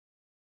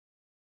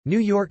New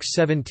York's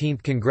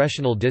 17th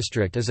Congressional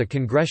District is a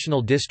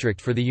congressional district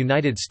for the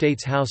United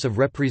States House of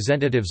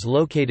Representatives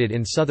located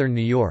in southern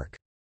New York.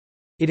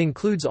 It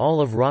includes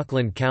all of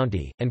Rockland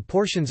County, and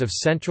portions of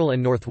central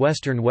and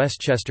northwestern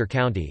Westchester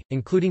County,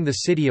 including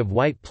the city of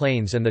White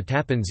Plains and the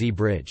Tappan Zee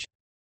Bridge.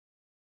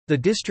 The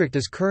district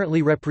is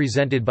currently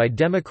represented by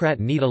Democrat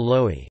Nita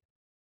Lowey.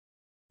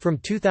 From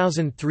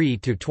 2003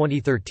 to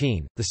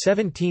 2013, the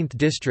 17th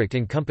district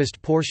encompassed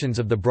portions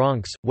of the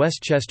Bronx,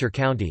 Westchester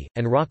County,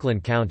 and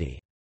Rockland County.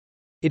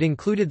 It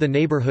included the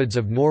neighborhoods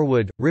of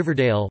Norwood,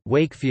 Riverdale,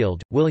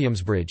 Wakefield,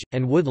 Williamsbridge,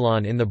 and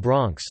Woodlawn in the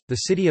Bronx, the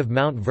city of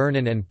Mount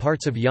Vernon and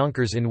parts of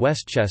Yonkers in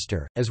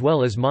Westchester, as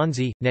well as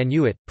Monsey,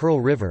 Nanuet,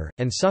 Pearl River,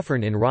 and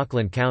Suffern in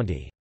Rockland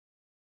County.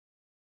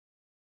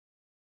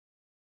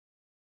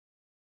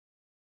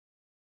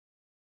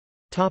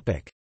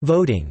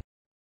 Voting.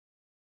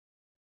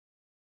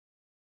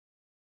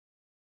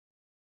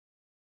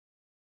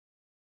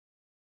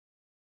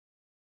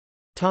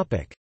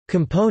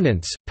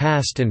 Components,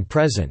 past and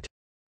present.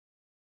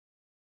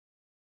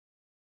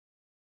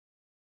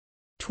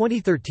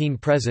 2013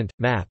 present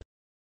map.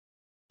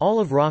 All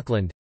of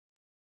Rockland.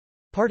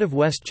 Part of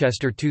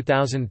Westchester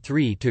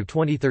 2003 to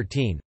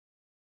 2013.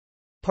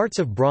 Parts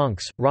of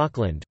Bronx,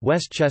 Rockland,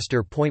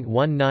 Westchester.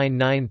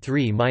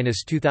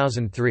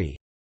 1993-2003.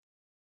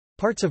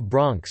 Parts of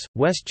Bronx,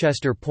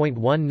 Westchester.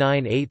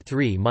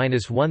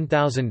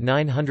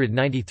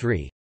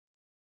 1983-1993.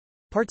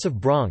 Parts of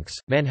Bronx,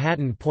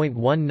 Manhattan.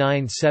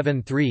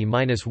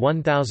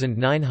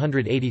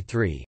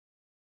 1973-1983.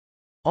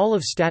 All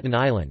of Staten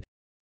Island.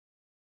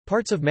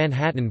 Parts of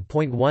Manhattan.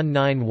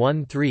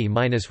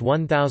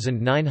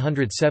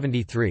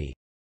 1913-1973.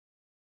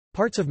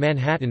 Parts of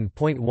Manhattan.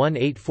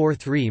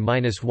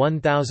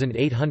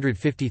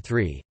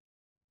 1843-1853.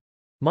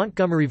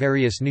 Montgomery.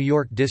 Various New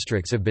York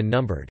districts have been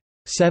numbered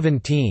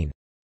 17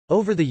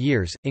 over the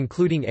years,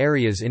 including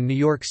areas in New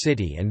York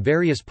City and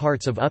various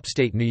parts of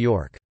upstate New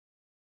York.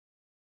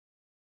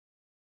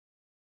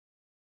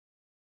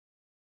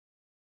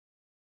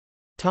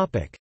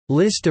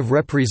 List of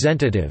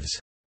representatives.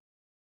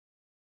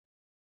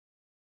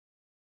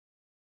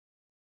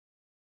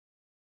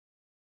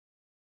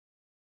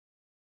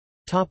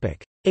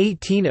 Topic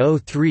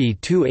 1803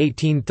 to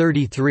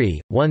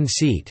 1833, 1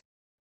 seat.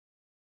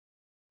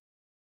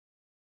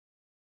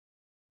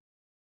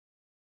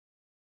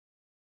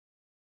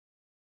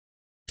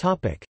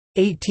 Topic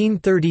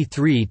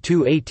 1833 to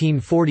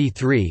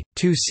 1843,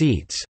 2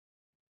 seats.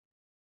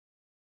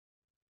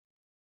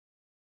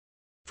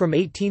 From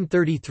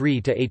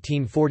 1833 to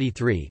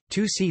 1843,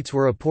 2 seats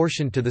were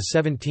apportioned to the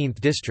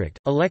 17th district,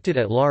 elected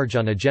at large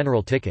on a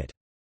general ticket.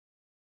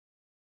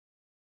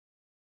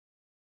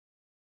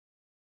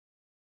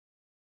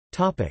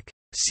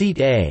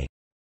 Seat A.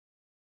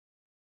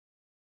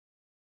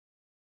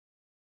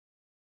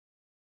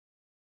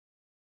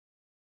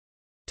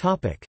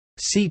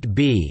 Seat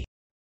B.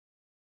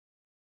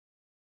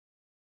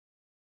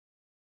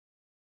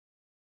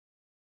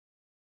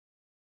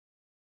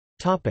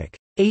 Topic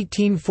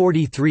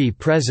 1843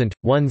 present,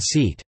 1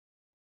 seat.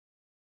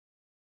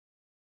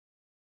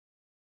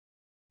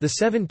 The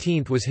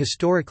 17th was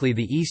historically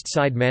the East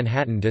Side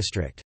Manhattan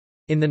district.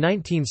 In the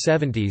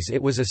 1970s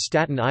it was a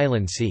Staten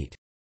Island seat.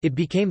 It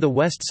became the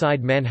West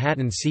Side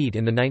Manhattan seat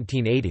in the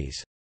 1980s.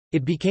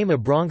 It became a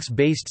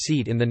Bronx-based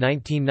seat in the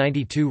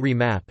 1992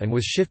 remap and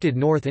was shifted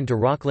north into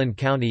Rockland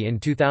County in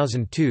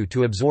 2002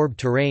 to absorb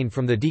terrain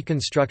from the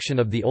deconstruction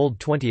of the old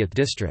 20th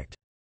district.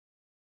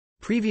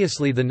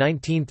 Previously the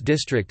 19th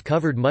district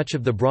covered much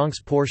of the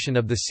Bronx portion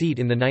of the seat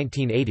in the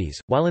 1980s,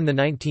 while in the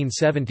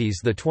 1970s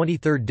the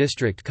 23rd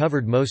district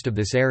covered most of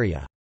this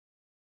area.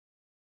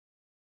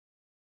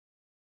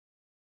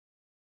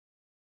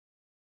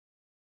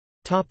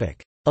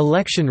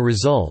 Election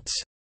results.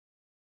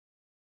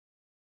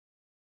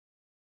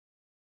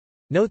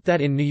 Note that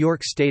in New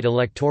York State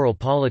electoral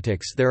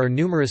politics there are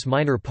numerous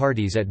minor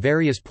parties at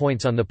various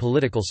points on the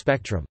political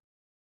spectrum.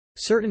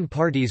 Certain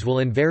parties will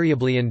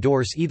invariably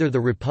endorse either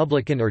the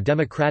Republican or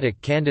Democratic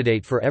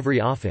candidate for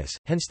every office,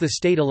 hence the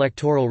state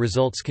electoral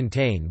results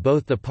contain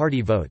both the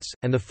party votes,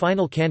 and the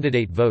final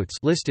candidate votes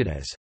listed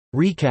as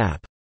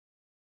recap.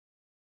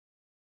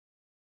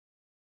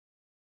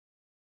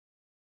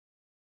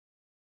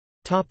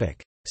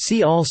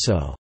 See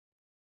also: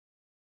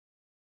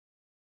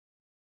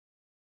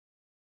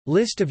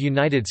 List of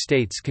United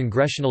States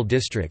congressional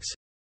districts,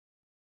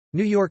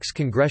 New York's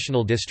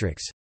congressional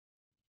districts,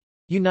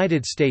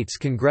 United States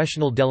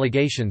congressional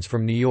delegations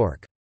from New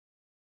York.